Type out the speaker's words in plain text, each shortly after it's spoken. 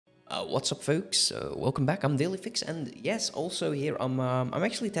What's up, folks? Welcome back. I'm DailyFix, and yes, also here I'm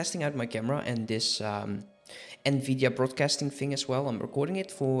actually testing out my camera and this NVIDIA broadcasting thing as well. I'm recording it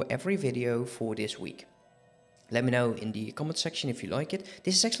for every video for this week. Let me know in the comment section if you like it.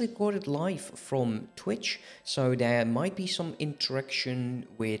 This is actually recorded live from Twitch, so there might be some interaction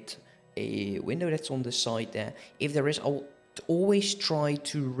with a window that's on the side there. If there is, I'll always try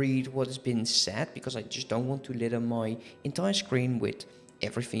to read what has been said, because I just don't want to litter my entire screen with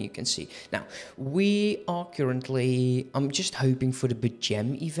everything you can see. Now, we are currently, I'm just hoping for the Big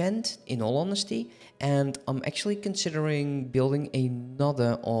Gem event, in all honesty, and I'm actually considering building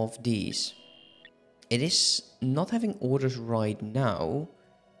another of these. It is not having orders right now,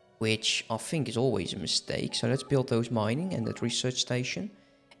 which I think is always a mistake. So let's build those mining and that research station.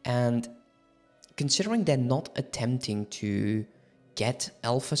 And considering they're not attempting to get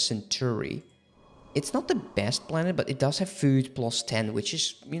Alpha Centauri, it's not the best planet, but it does have food plus 10, which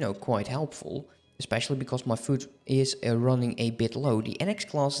is, you know, quite helpful. Especially because my food is running a bit low. The NX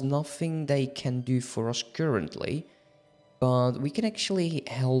class, nothing they can do for us currently. But we can actually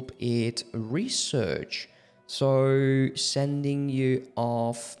help it research. So sending you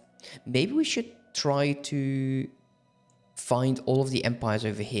off. Maybe we should try to find all of the empires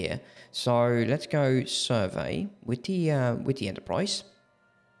over here. So let's go survey with the Enterprise.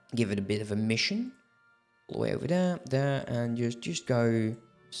 Give it a bit of a mission. All the way over there, and just go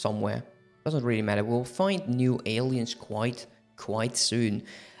somewhere. Doesn't really matter. We'll find new aliens quite soon.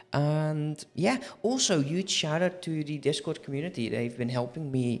 And yeah, also huge shout out to the Discord community. They've been helping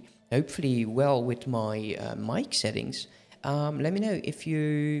me hopefully well with my mic settings. Let me know if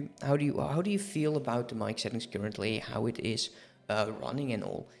you how do you feel about the mic settings currently, how it is running and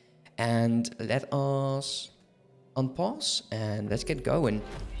all. And let us unpause and let's get going.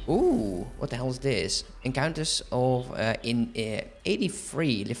 Ooh, what the hell is this? Encounters of in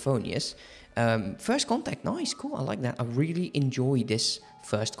 83 Liphonius. First contact, nice, cool, I like that. I really enjoy this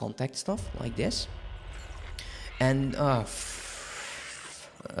first contact stuff like this. And the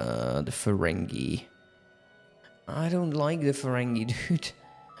Ferengi. I don't like the Ferengi, dude.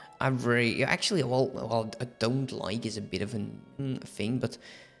 I'm very actually well I don't like is a bit of a thing, but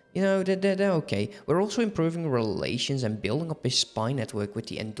you know, they're okay. We're also improving relations and building up a spy network with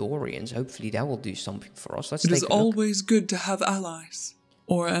the Andorians. Hopefully that will do something for us. Let's take a look. It is always good to have allies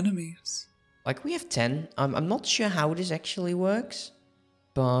or enemies. Like, we have 10. I'm not sure how this actually works,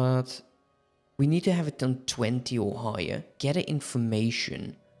 but we need to have it on 20 or higher. Get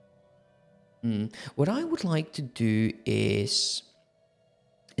information. What I would like to do is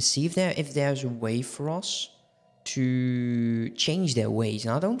see if there's a way for us to change their ways,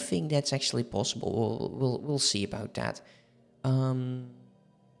 and I don't think that's actually possible. We'll see about that.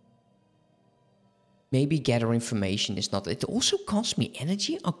 Maybe gather information is not. It also costs me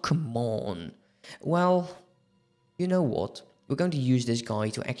energy. Oh, come on. Well, you know what? We're going to use this guy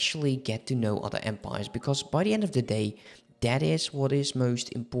to actually get to know other empires, because by the end of the day, that is what is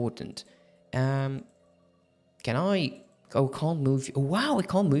most important. Can I? Oh, can't move you. Oh, wow, I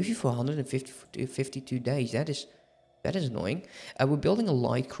can't move you for 152 days. That is annoying. We're building a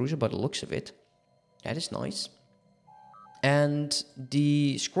light cruiser by the looks of it. That is nice. And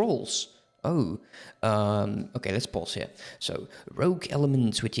the scrolls. Oh, okay, let's pause here. So, rogue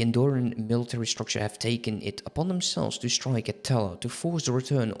elements with the Andorian military structure have taken it upon themselves to strike at Tala to force the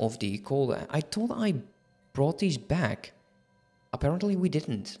return of the Calder. I thought I brought these back. Apparently we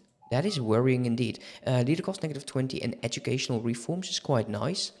didn't. That is worrying indeed. Leader cost -20 and educational reforms is quite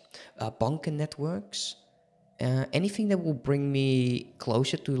nice. Vulcan networks. Anything that will bring me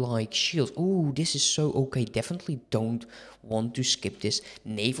closer to like shields. Oh, this is so okay. Definitely don't want to skip this.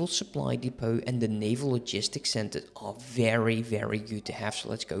 Naval Supply Depot and the Naval Logistics Center are very, very good to have. So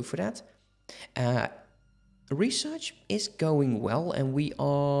let's go for that. Research is going well, and we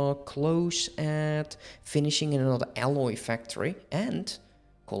are close at finishing another alloy factory and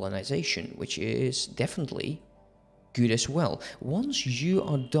colonization, which is definitely good as well. Once you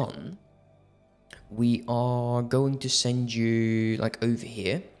are done, we are going to send you like over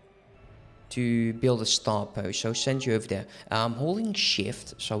here to build a star post. So send you over there. I'm holding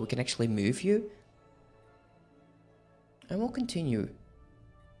shift so we can actually move you. And we'll continue.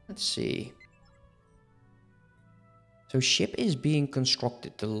 Let's see. So ship is being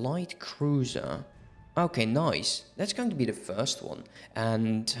constructed. The light cruiser. Okay, nice. That's going to be the first one.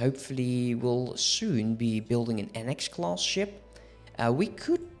 And hopefully we'll soon be building an NX class ship. We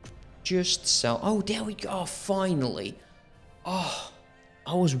could just sell. Oh, there we go. Finally. Oh,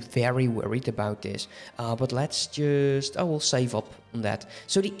 I was very worried about this. But let's just. I will save up on that.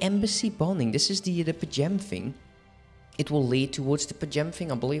 So the embassy bonding. This is the gem thing. it will lead towards the Pajem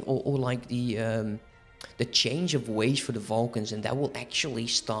thing, I believe, or like the change of ways for the Vulcans, and that will actually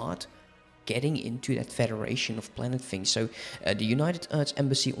start getting into that Federation of Planet thing. So the United Earth's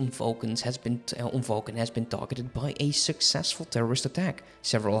embassy on Vulcan has been targeted by a successful terrorist attack.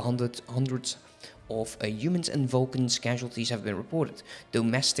 Several hundreds of humans and Vulcans casualties have been reported.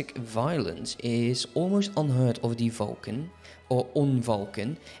 Domestic violence is almost unheard of the Vulcan or on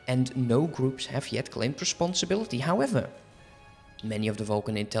Vulcan, and no groups have yet claimed responsibility. However, many of the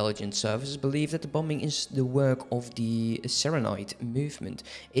Vulcan intelligence services believe that the bombing is the work of the Serenite movement,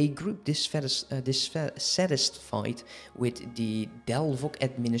 a group dissatisfied with the Delvok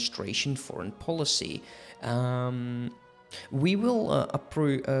administration foreign policy. We will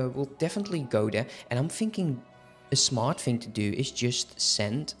we'll definitely go there, and I'm thinking a smart thing to do is just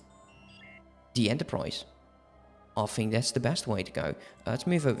send the Enterprise. I think that's the best way to go. Let's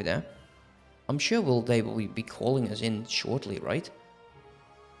move over there. I'm sure they will be calling us in shortly, right?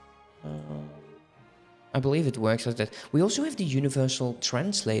 I believe it works like that. We also have the Universal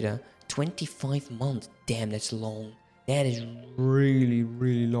Translator, 25 months. Damn, that's long. That is really,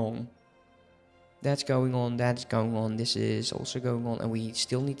 really long. That's going on, that's going on, this is also going on, and we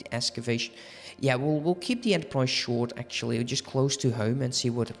still need the excavation. Yeah, we'll keep the Enterprise short, actually, just close to home and see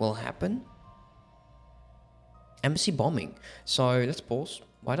what will happen. Embassy bombing. So, let's pause.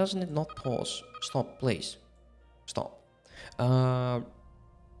 Why doesn't it not pause? Stop, please. Stop.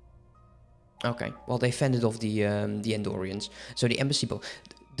 Okay, well, they fended off the Andorians. So, the embassy bomb.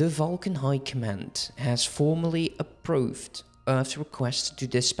 The Vulcan High Command has formally approved Earth's request to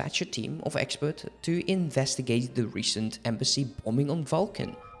dispatch a team of experts to investigate the recent embassy bombing on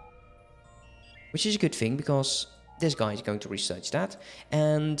Vulcan. Which is a good thing, because this guy is going to research that,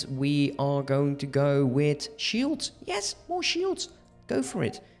 and we are going to go with shields. Yes, more shields. Go for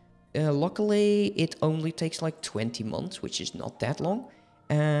it. Luckily, it only takes like 20 months, which is not that long.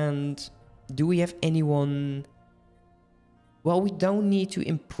 And do we have anyone? Well, we don't need to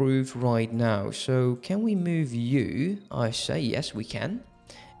improve right now. So can we move you? I say yes, we can.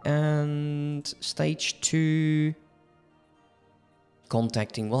 And stage 2...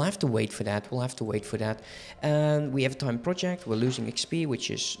 contacting. We'll have to wait for that. And we have a time project. We're losing XP, which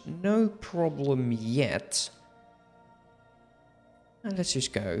is no problem yet. And let's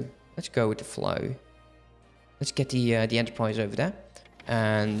just go. Let's go with the flow. Let's get the Enterprise over there.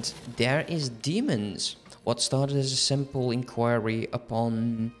 And there is demons. What started as a simple inquiry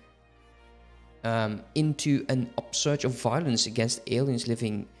upon into an upsurge of violence against aliens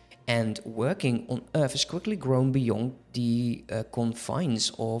living and working on Earth has quickly grown beyond the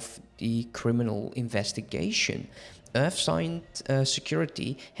confines of the criminal investigation. Earth-side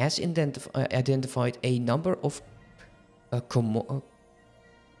security has identified a number of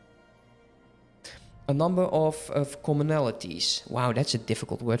commonalities. Wow, that's a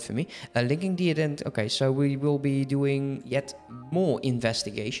difficult word for me. Linking the ident. Okay, so we will be doing yet more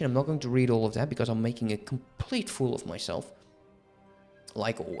investigation. I'm not going to read all of that because I'm making a complete fool of myself.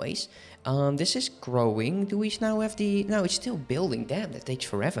 Like always. This is growing. Do we now have the... No, it's still building. Damn, that takes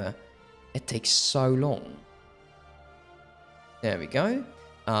forever. It takes so long. There we go.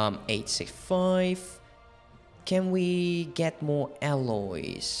 865. Can we get more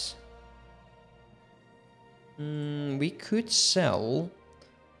alloys? We could sell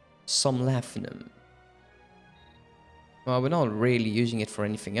some laphanum. Well, we're not really using it for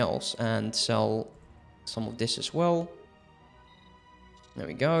anything else. And sell some of this as well. There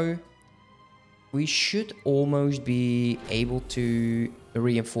we go. We should almost be able to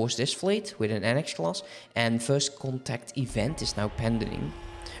reinforce this fleet with an annex class. And first contact event is now pending.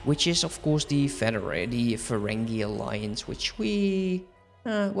 Which is, of course, the Ferengi Alliance, which we...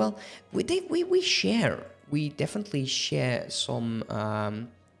 well, we share. We definitely share some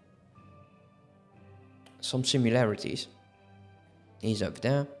similarities. He's over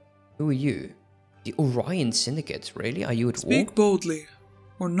there. Who are you? The Orion Syndicate, really? Are you at war? Speak boldly,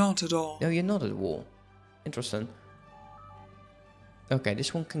 or not at all. No, you're not at war. Interesting. Okay,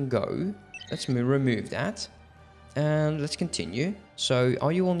 this one can go. Let's remove that. And let's continue. So,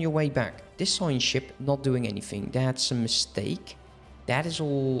 are you on your way back? This science ship not doing anything. That's a mistake. That is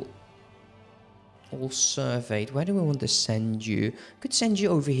all surveyed. Where do we want to send you? Could send you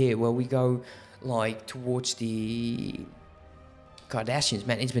over here where we go like towards the Cardassians.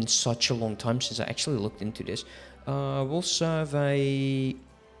 Man, it's been such a long time since I actually looked into this. We'll survey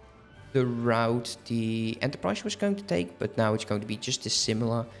the route the Enterprise was going to take, but now it's going to be just as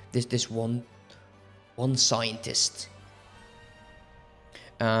similar. This one scientist.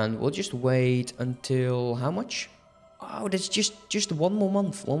 And we'll just wait until how much? Oh, that's just one more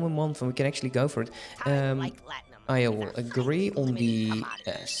month. 1 more month and we can actually go for it. I will agree on the...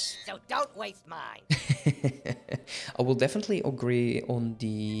 So don't waste mine. I will definitely agree on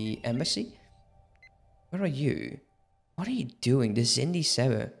the embassy. Where are you? What are you doing? The Zindi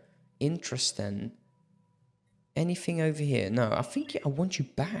Sever. Interesting. Anything over here? No, I think I want you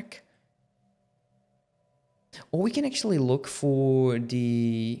back. Or we can actually look for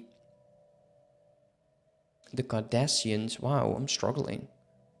the Cardassians. Wow, I'm struggling.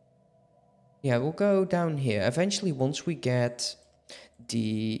 Yeah, we'll go down here. Eventually, once we get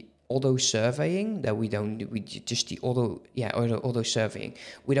the auto surveying, that we just the auto surveying.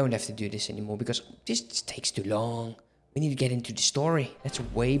 We don't have to do this anymore because this takes too long. We need to get into the story. That's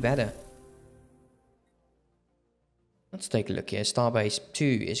way better. Let's take a look here. Starbase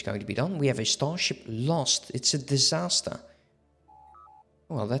 2 is going to be done. We have a starship lost. It's a disaster.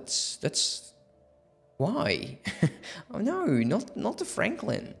 Well, that's why? Oh no, not the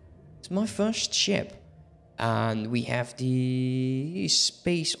Franklin. It's my first ship. And we have the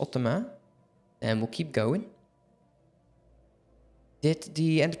Space Ottoman. And we'll keep going. Did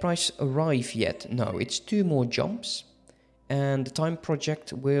the Enterprise arrive yet? No, it's 2 more jumps. And the time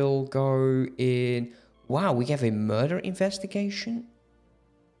project will go in... Wow, we have a murder investigation?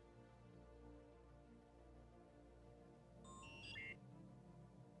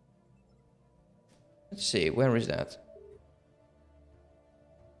 Let's see, where is that?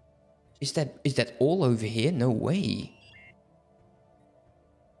 Is that all over here? No way.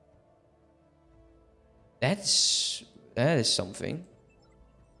 That is something.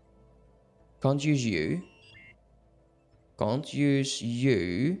 Can't use you. Can't use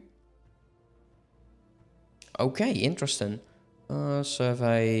you. Okay, interesting.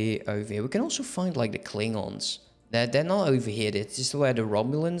 Survey over here. We can also find like the Klingons. They're not over here. This is where the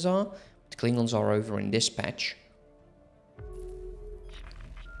Romulans are. The Klingons are over in this patch.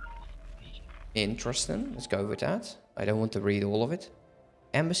 Interesting. Let's go with that. I don't want to read all of it.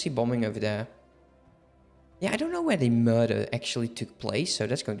 Embassy bombing over there. Yeah, I don't know where the murder actually took place, so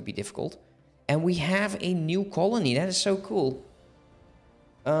that's going to be difficult. And we have a new colony. That is so cool.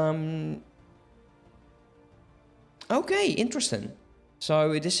 Okay, interesting.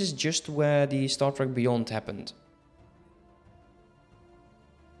 So this is just where the Star Trek Beyond happened.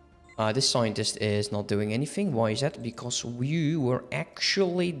 This scientist is not doing anything. Why is that? Because you were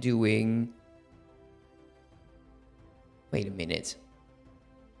actually doing... Wait a minute.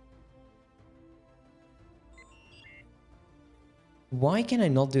 Why can I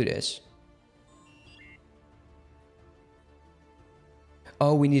not do this?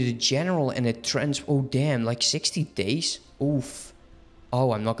 Oh, we need a general and a trans... Oh, damn. Like 60 days? Oof.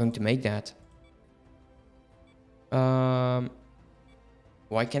 Oh, I'm not going to make that. Why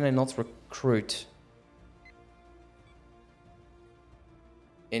can I not recruit?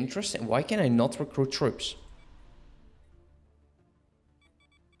 Interesting. Why can I not recruit troops?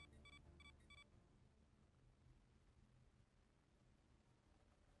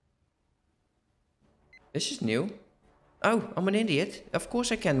 This is new. Oh, I'm an idiot. Of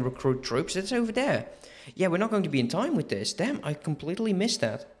course I can recruit troops. It's over there. Yeah, we're not going to be in time with this. Damn, I completely missed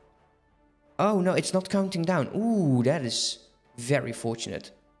that. Oh, no, it's not counting down. Ooh, that is very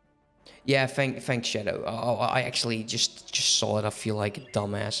fortunate. Yeah, thanks, Shadow. Oh, I actually just saw it. I feel like a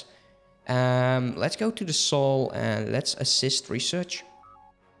dumbass. Let's go to the Sol and let's assist research.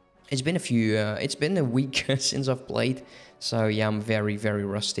 It's been a week since I've played. So, yeah, I'm very, very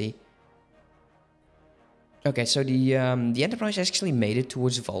rusty. Okay, so the Enterprise actually made it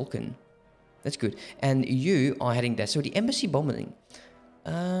towards Vulcan. That's good. And you are heading there. So the embassy bombing.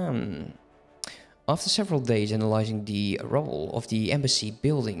 After several days analyzing the role of the embassy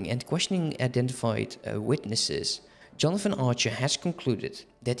building and questioning identified witnesses, Jonathan Archer has concluded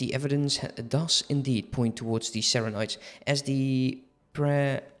that the evidence does indeed point towards the Serenites as the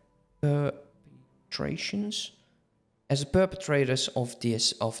perpetrators of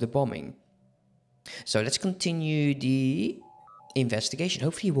the bombing. So let's continue the investigation.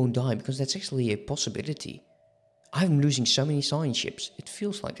 Hopefully he won't die, because that's actually a possibility. I'm losing so many science ships. It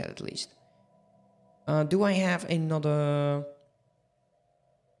feels like that, at least. Do I have another...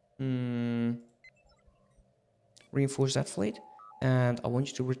 Reinforce that fleet. And I want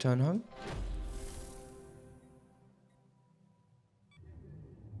you to return home.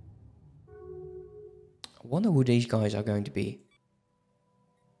 I wonder who these guys are going to be.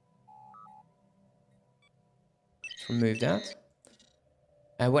 Remove that.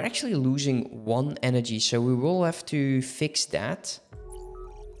 We're actually losing 1 energy, so we will have to fix that.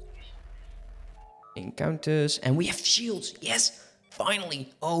 Encounters, and we have shields. Yes,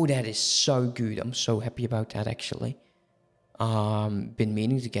 finally. Oh, that is so good. I'm so happy about that, actually. Been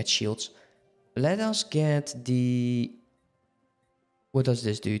meaning to get shields. let us get the... What does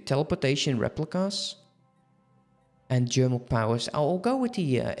this do? Teleportation replicas and germal powers. I'll go with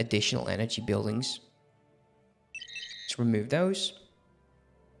the additional energy buildings. Let's remove those.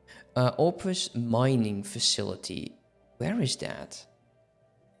 Orpus mining facility. Where is that?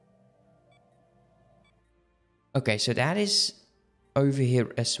 Okay, so that is over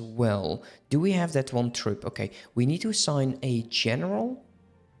here as well. Do we have that one troop? Okay, we need to assign a general.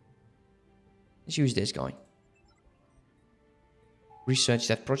 Let's use this guy. Research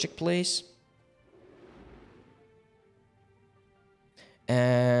that project, please.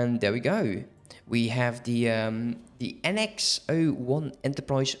 And there we go. We have the NX-01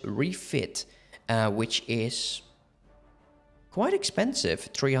 Enterprise refit, which is quite expensive.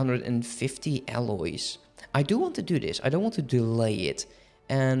 350 alloys. I do want to do this. I don't want to delay it.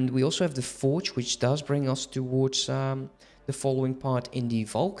 And we also have the Forge, which does bring us towards the following part in the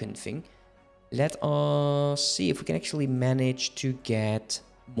Vulcan thing. Let us see if we can actually manage to get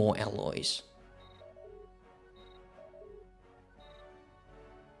more alloys.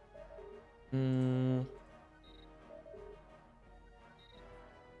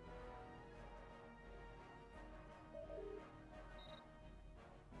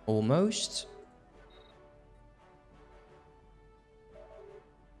 Almost.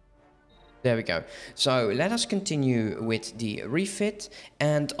 There we go. So let us continue with the refit,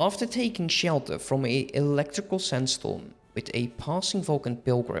 and after taking shelter from an electrical sandstorm with a passing Vulcan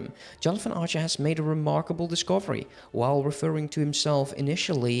pilgrim, Jonathan Archer has made a remarkable discovery. While referring to himself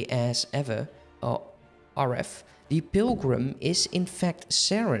initially as RF, the pilgrim is in fact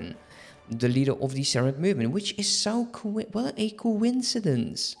Saren, the leader of the Saren movement, which is so well a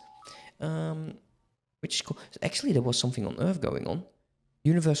coincidence. Which is cool. Actually, there was something on Earth going on.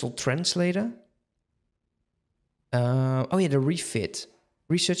 Universal Translator. Oh yeah, the refit.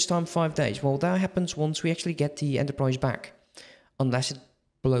 Research time 5 days. Well, that happens once we actually get the Enterprise back. Unless it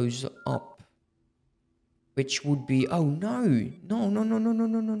blows up. Which would be... Oh no!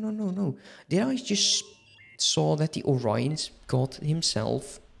 No. Did I just saw that the Orion's got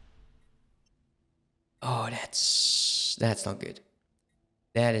himself... Oh, that's not good.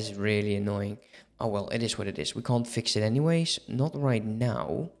 That is really annoying. Oh well, it is what it is. We can't fix it anyways. Not right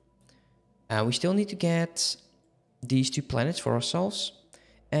now. We still need to get these 2 planets for ourselves.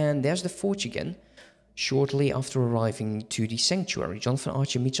 And there's the Forge again. Shortly after arriving to the Sanctuary, Jonathan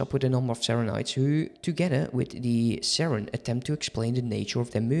Archer meets up with a number of Sarenites who, together with the Saren, attempt to explain the nature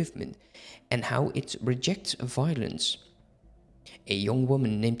of their movement and how it rejects violence. A young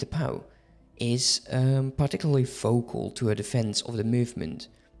woman named T'Pau is particularly vocal to her defense of the movement.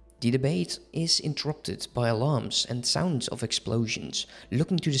 The debate is interrupted by alarms and sounds of explosions.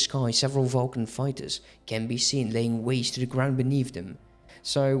 Looking to the sky, several Vulcan fighters can be seen laying waste to the ground beneath them.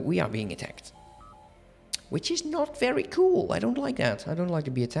 So we are being attacked. Which is not very cool. I don't like that. I don't like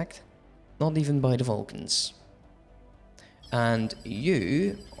to be attacked. Not even by the Vulcans. And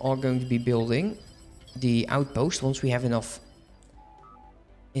you are going to be building the outpost once we have enough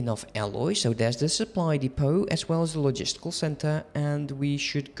alloy. So there's the supply depot as well as the logistical center, and we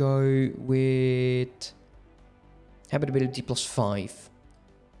should go with habitability +5.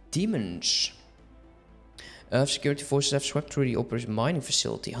 Demons. Earth security forces have swept through the Opera's mining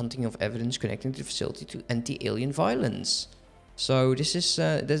facility, hunting of evidence connecting the facility to anti-alien violence. So this is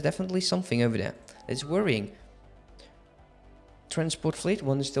there's definitely something over there. It's worrying. Transport fleet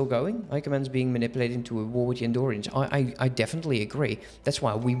 1 is still going. High Command's being manipulated into a war with the Andorians. I definitely agree. That's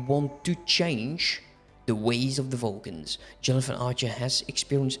why we want to change the ways of the Vulcans. Jonathan Archer has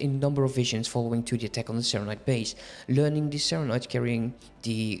experienced a number of visions following to the attack on the Serenite base. Learning the Serenites carrying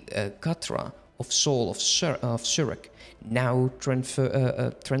the Katra of Saul of Surak, now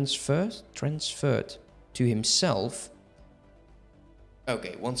transferred to himself.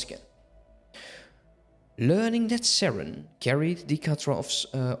 Okay, once again. Learning that Saren carried the Katra of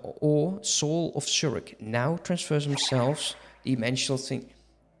or Saul of Surak, now transfers himself the dimensional thing.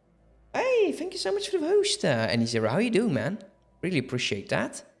 Hey, thank you so much for the host, Any0. How you doing, man? Really appreciate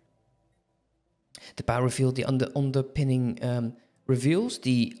that. The power revealed the underpinning reveals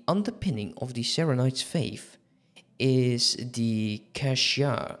the underpinning of the Serenites' faith is the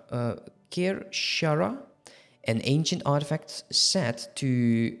Kirshara, an ancient artifact said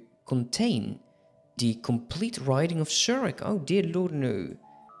to contain the complete writing of Surak. Oh dear Lord, no.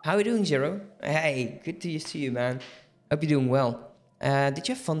 How are you doing, Zero? Hey, good to see you, man. Hope you're doing well. Did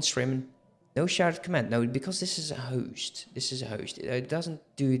you have fun streaming? No shouted command. No, because this is a host. It doesn't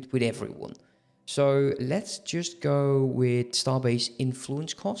do it with everyone. So let's just go with Starbase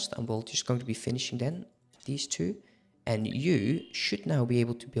influence cost, and we're just going to be finishing then these 2. And you should now be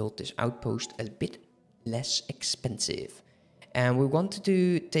able to build this outpost a bit less expensive. And we want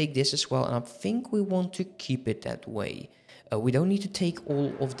to take this as well, and I think we want to keep it that way. We don't need to take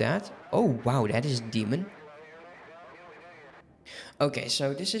all of that. Oh, wow, that is demon. Okay,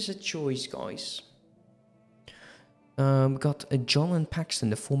 so this is a choice, guys. We got John and Paxton,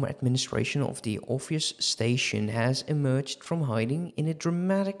 the former administration of the Orpheus station, has emerged from hiding in a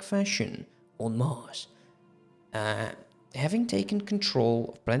dramatic fashion on Mars. Having taken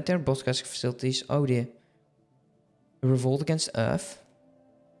control of planetary broadcasting facilities, oh dear. A revolt against Earth.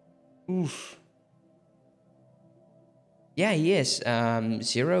 Oof. Yeah, he is.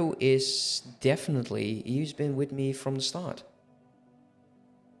 Zero is definitely, he's been with me from the start.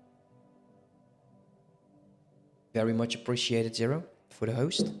 Very much appreciated, Zero, for the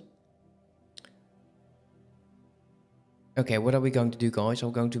host. Okay, what are we going to do, guys? Are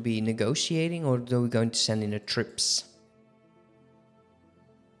we going to be negotiating, or are we going to send in the troops?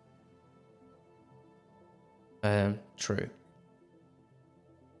 True.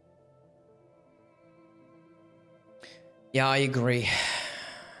 Yeah, I agree.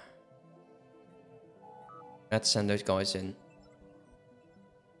 Let's send those guys in.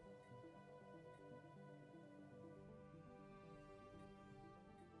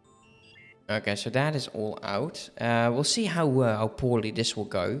 Okay, so that is all out. We'll see how poorly this will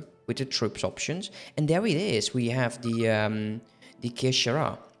go with the troops options. And there it is. We have the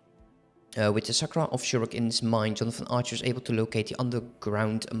Keshara. With the Sakra of Shuruk in his mind, Jonathan Archer is able to locate the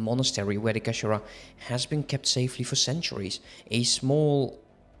underground monastery where the Keshara has been kept safely for centuries. A small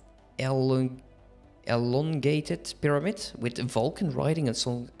elongated pyramid with Vulcan writing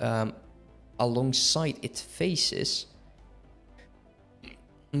alongside its faces.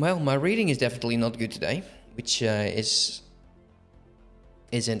 Well, my reading is definitely not good today, which is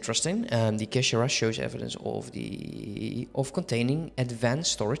interesting. The Keshara shows evidence of containing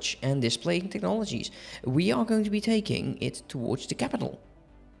advanced storage and displaying technologies. We are going to be taking it towards the capital.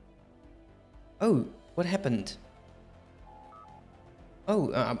 Oh, what happened?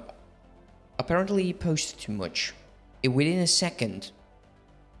 Oh, apparently he posted too much. Within a second.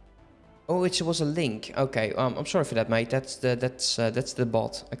 Oh, it was a link. Okay, I'm sorry for that, mate. That's the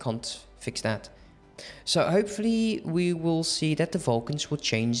bot. I can't fix that. So hopefully we will see that the Vulcans will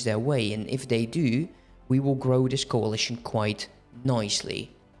change their way, and if they do, we will grow this coalition quite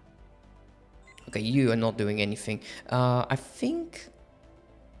nicely. Okay, you are not doing anything. I think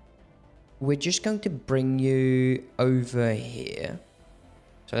we're just going to bring you over here.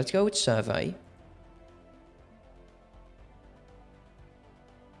 So let's go with survey.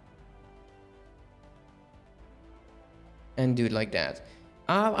 And do it like that.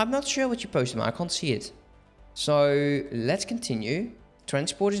 I'm not sure what you posted, man. I can't see it. So let's continue.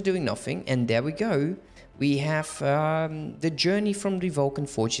 Transport is doing nothing, and there we go. We have the journey from the Vulcan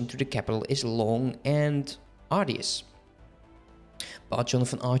Forge into the capital is long and arduous. But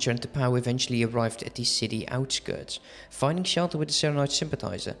Jonathan Archer and the Power eventually arrived at the city outskirts, finding shelter with the STNH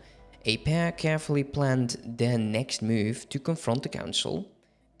sympathizer. A pair carefully planned their next move to confront the council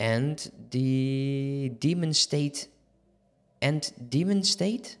and the demon state. And demon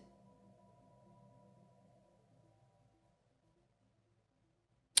state?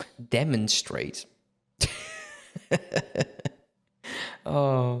 Demonstrate.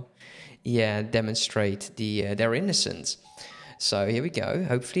 Oh, yeah, demonstrate their innocence. So here we go.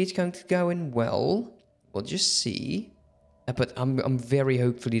 Hopefully it's going to go in well. We'll just see. But I'm very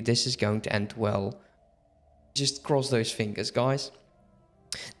hopefully this is going to end well. Just cross those fingers, guys.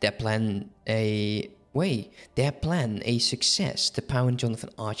 Their plan a success. The Power and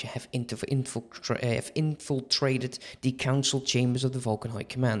Jonathan Archer have infiltrated the council chambers of the Vulcan High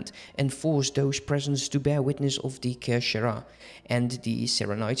Command and forced those present to bear witness of the Keshara and the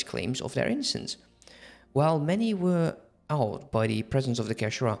Serenites' claims of their innocence. While many were awed by the presence of the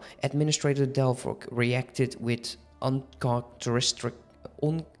Keshara, Administrator Delvork reacted with uncharacteristic,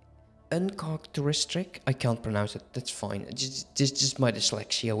 I can't pronounce it, that's fine, just my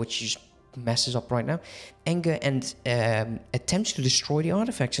dyslexia, which just messes up right now, anger and attempts to destroy the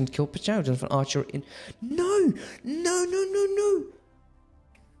artifacts and kill Pachau, Jonathan Archer in... No!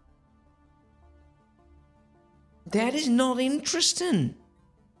 That is not interesting.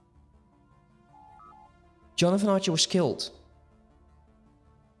 Jonathan Archer was killed.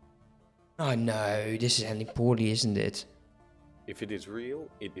 Oh no, this is ending poorly, isn't it? If it is real,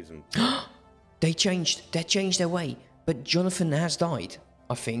 it isn't. They changed their way, but Jonathan has died,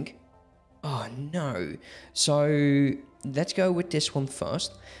 I think. Oh no. So let's go with this one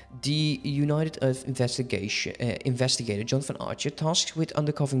first. The United Earth investigator Jonathan Archer, tasked with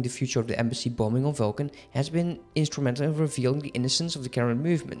uncovering the future of the embassy bombing on Vulcan, has been instrumental in revealing the innocence of the current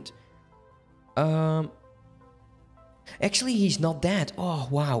movement. Actually, he's not dead. Oh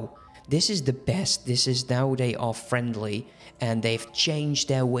wow. This is the best. This is now they are friendly and they've changed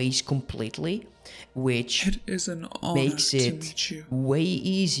their ways completely, which It is an honor makes to it meet you. way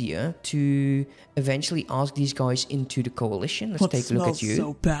easier to eventually ask these guys into the coalition. Let's What take a look at smells you.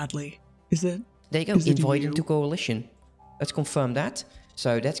 so badly? Is it? There you go, is it invite you? into coalition. Let's confirm that.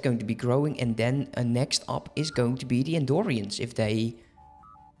 So that's going to be growing, and then next up is going to be the Andorians, if they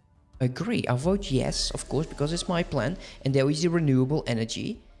agree. I'll vote yes, of course, because it's my plan. And there is the renewable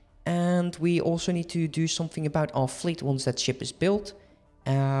energy. And we also need to do something about our fleet once that ship is built.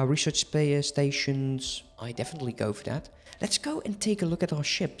 Research stations, I definitely go for that. Let's go and take a look at our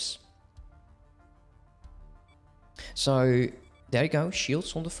ships. So, there you go,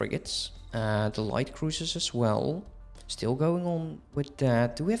 shields on the frigates. The light cruisers as well. Still going on with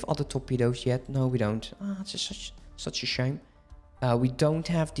that. Do we have other torpedoes yet? No, we don't. Ah, it's just such a shame. We don't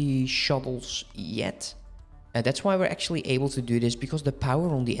have the shuttles yet. That's why we're actually able to do this, because the power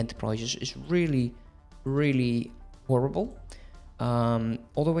on the Enterprises is really, really horrible.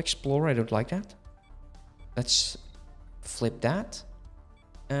 Auto Explorer, I don't like that. Let's flip that.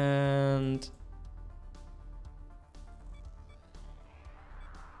 And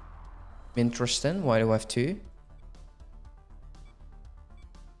interesting. Why do I have two?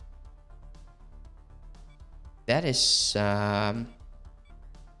 That is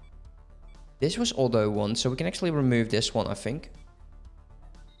this was auto one, so we can actually remove this one, I think.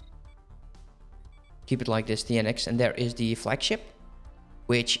 Keep it like this, STNH, and there is the flagship,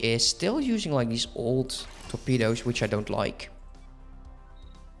 which is still using like these old torpedoes, which I don't like.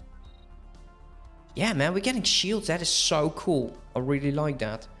 Yeah, man, we're getting shields. That is so cool. I really like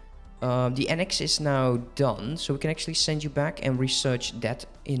that. The NX is now done, so we can actually send you back and research that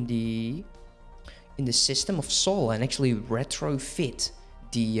in the system of Sol and actually retrofit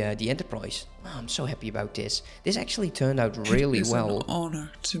the Enterprise. Oh, I'm so happy about this. This actually turned out really well. It is an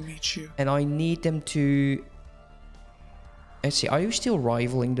honor to meet you. And I need them to... Let's see, are you still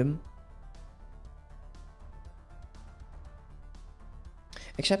rivaling them?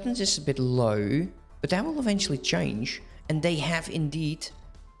 Acceptance is a bit low, but that will eventually change. And they have indeed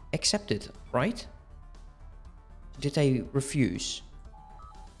accepted, right? Did they refuse?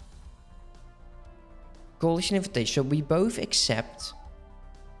 Coalition invitation. So we both accept.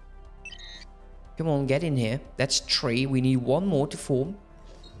 Come on, get in here. That's 3. We need 1 more to form,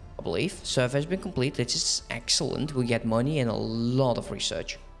 I believe. Survey has been complete. This is excellent. We get money and a lot of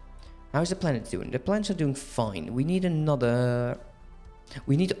research. How's the planet doing? The planets are doing fine. We need another...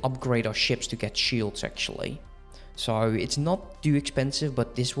 We need to upgrade our ships to get shields, actually. So it's not too expensive,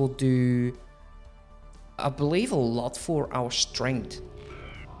 but this will do, I believe, a lot for our strength.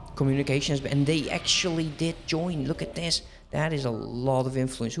 Communications, and they actually did join. Look at this. That is a lot of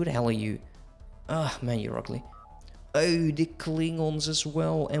influence. Who the hell are you? Ah, man, you're ugly. Oh, the Klingons as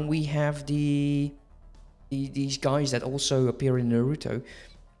well. And we have these guys that also appear in Naruto.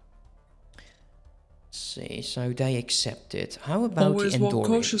 Let's see, so they accepted. How about Always the Andorians? walk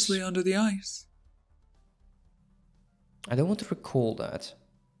cautiously under the ice. I don't want to recall that.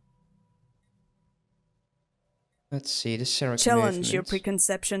 Let's see, the Sarah Challenge your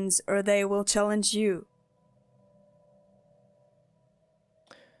preconceptions, or they will challenge you.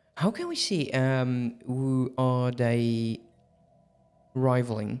 How can we see who are they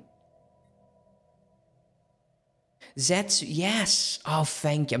rivaling? Zetsu, yes! Oh,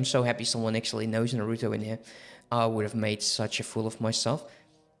 thank you. I'm so happy someone actually knows Naruto in here. I would have made such a fool of myself.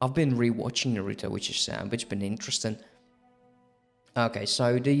 I've been rewatching Naruto, which has been interesting. Okay,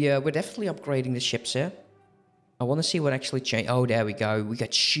 so we're definitely upgrading the ships here. I want to see what actually changed. Oh, there we go. We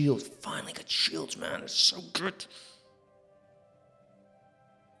got shields. Finally got shields, man. It's so good.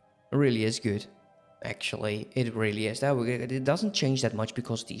 It really is good. Actually, it really is. It doesn't change that much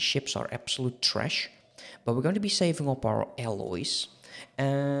because these ships are absolute trash. But we're going to be saving up our alloys.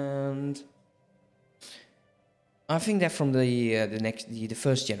 And I think that from the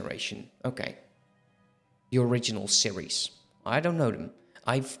first generation. Okay. The original series. I don't know them.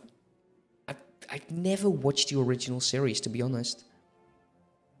 I've never watched the original series, to be honest.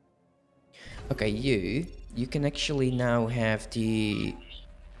 Okay, you can actually now have the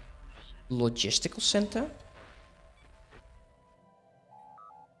logistical center.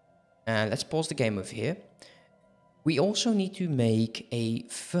 And let's pause the game over here. We also need to make a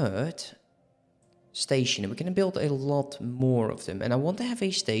third station. And we're going to build a lot more of them. And I want to have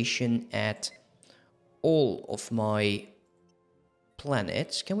a station at all of my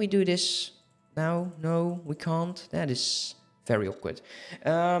planets. Can we do this now? No, we can't. That is very awkward.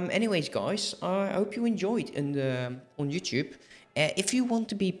 Anyways, guys, I hope you enjoyed on YouTube. If you want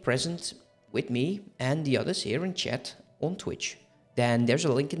to be present with me and the others here in chat on Twitch, then there's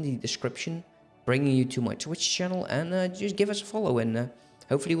a link in the description bringing you to my Twitch channel, and just give us a follow, and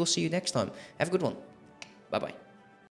hopefully we'll see you next time. Have a good one. Bye bye.